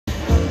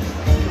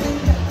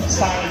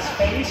Science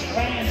space,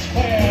 grand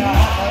square.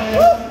 I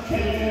don't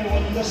care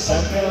when the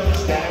sun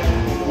goes down,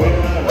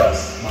 where I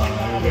rest my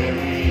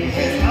weary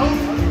head.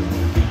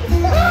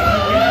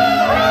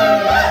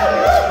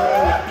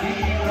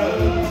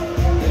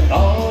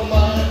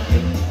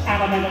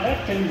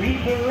 And read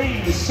the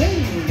rain,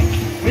 sing,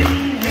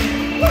 ring,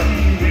 ring,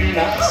 ring,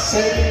 I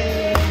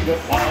say, the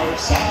far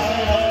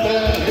side of the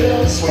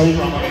hill, swing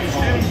from my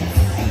home.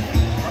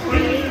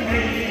 Ring,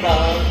 ring,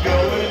 I'm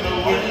going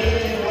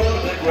away, well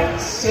the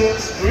grass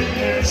is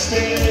greener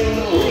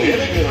still. Here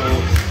we go,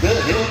 the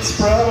hill's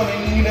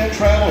promenade and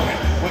travel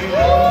halfway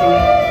down the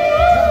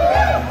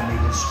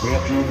road.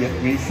 Square to get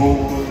me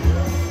forward,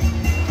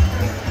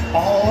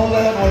 all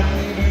that way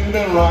to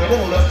the right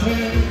and left me.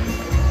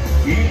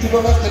 You to the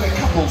left and a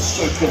couple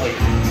circulate,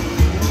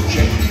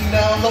 changing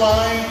down the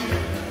line,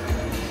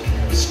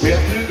 square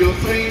to go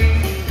three,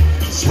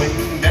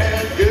 swing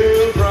that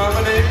girl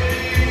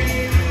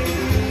promenade.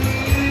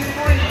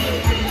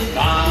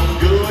 I'm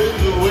going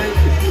the way,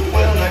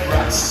 well that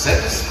grass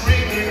says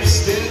greener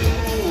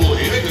still.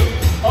 Here we go.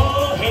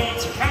 Oh,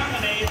 it's a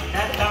promenade,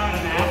 that darn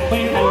and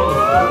halfway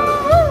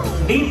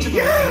round. Lean to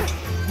the right,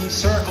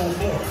 circle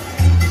four.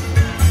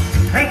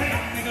 Make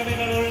a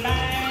little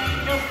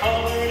line, go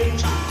forward and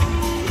turn.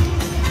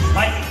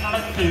 Right on a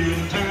two,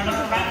 turn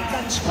around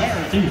and square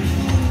through.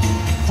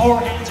 Four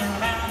hands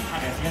around, how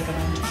do you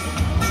think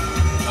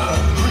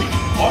Three,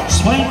 four,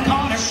 swing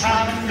corner,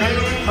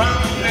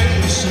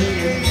 promenade,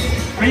 singing.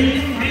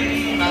 Green,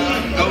 green,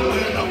 I'm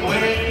going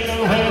away,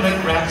 well the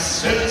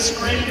grass is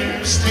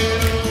greener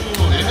still.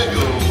 Here we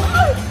go.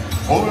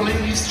 Four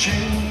ladies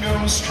chain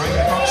goes straight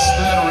across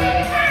that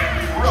ring.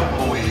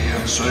 Roll away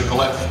and circle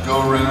left,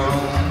 go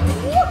round.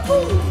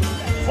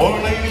 Four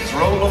ladies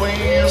roll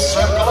away,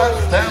 circle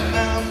left and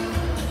down.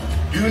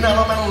 You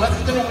now on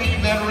left and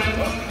weave that ring.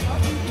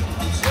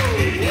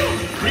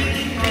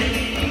 Green,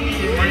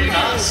 green, green,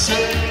 I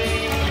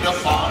say, the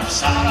far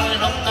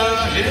side of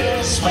the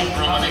hill, swing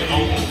running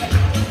home.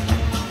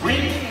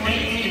 Green,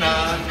 green,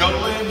 I'm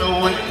going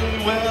away,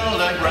 well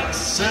the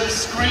grass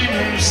is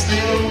greener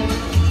still.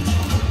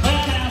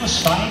 well now the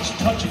sides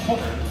touch a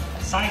quarter.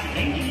 Side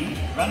lady,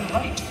 run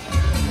right.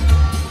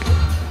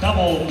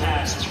 Double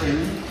pass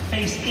through,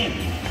 face in.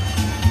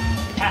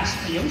 Past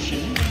the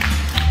ocean.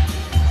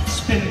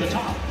 Spin the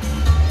top.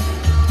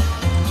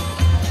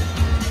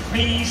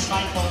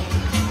 Recycle.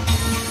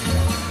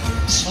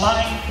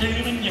 Slide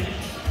through and you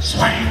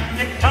swing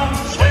your tongue.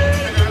 Swing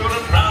the girl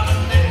and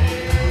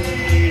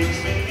promenade,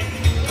 singing.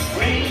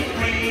 Green,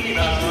 green,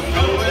 I'm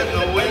going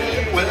away,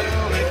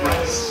 well the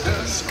grass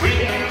is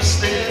greener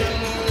still.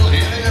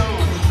 Here we go.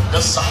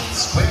 The side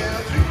square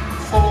through,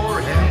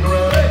 four hand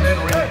run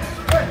and ring.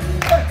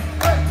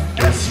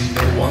 Don't see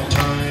no one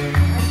time.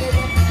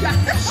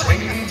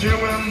 Swing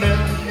through and then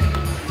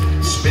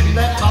spin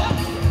that top,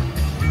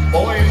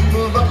 boys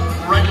move up,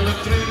 right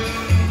left through,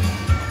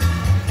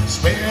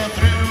 spin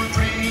through,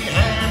 three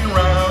hand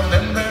round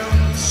and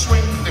then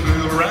swing the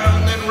girl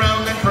round and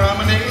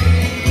promenade.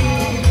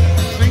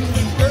 Swing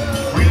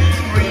green,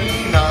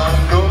 green,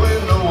 I'm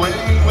going away,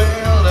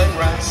 well the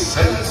grass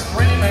is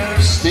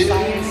greener still.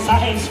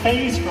 Side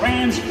space,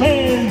 grand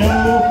square,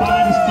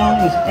 nobody's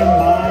gonna spend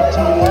my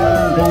time.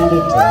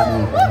 Gonna tell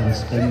nobody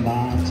spend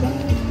my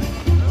time.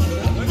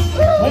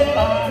 Well,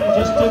 I'm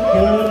just a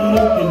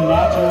good-looking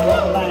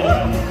natural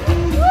lamb.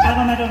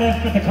 I'm at the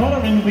left with the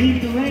color and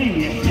weave the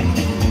ring.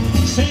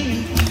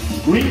 Sing,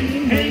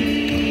 green,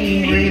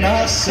 green, Green,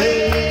 I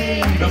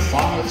say, the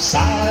far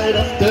side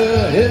of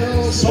the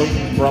hill,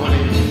 swing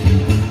promenade.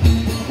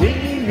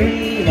 Green,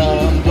 green,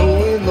 I'm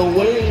going the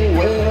way,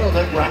 well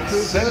the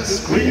grass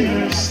is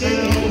greener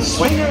still.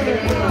 Swinger,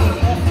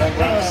 the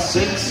grass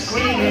is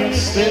greener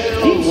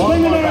still. Keep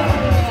swinging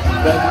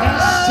around. The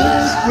grass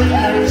is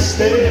greener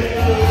still.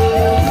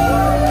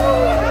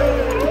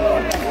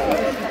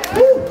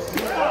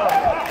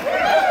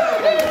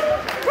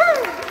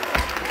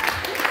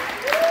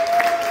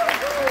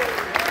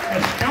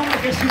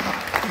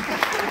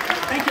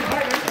 Thank you,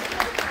 partner.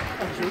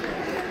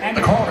 And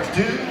the chorus,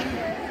 dude.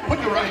 Put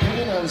your right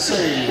hand and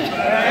say,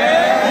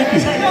 thank you.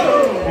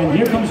 And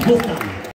here comes Wolfgang.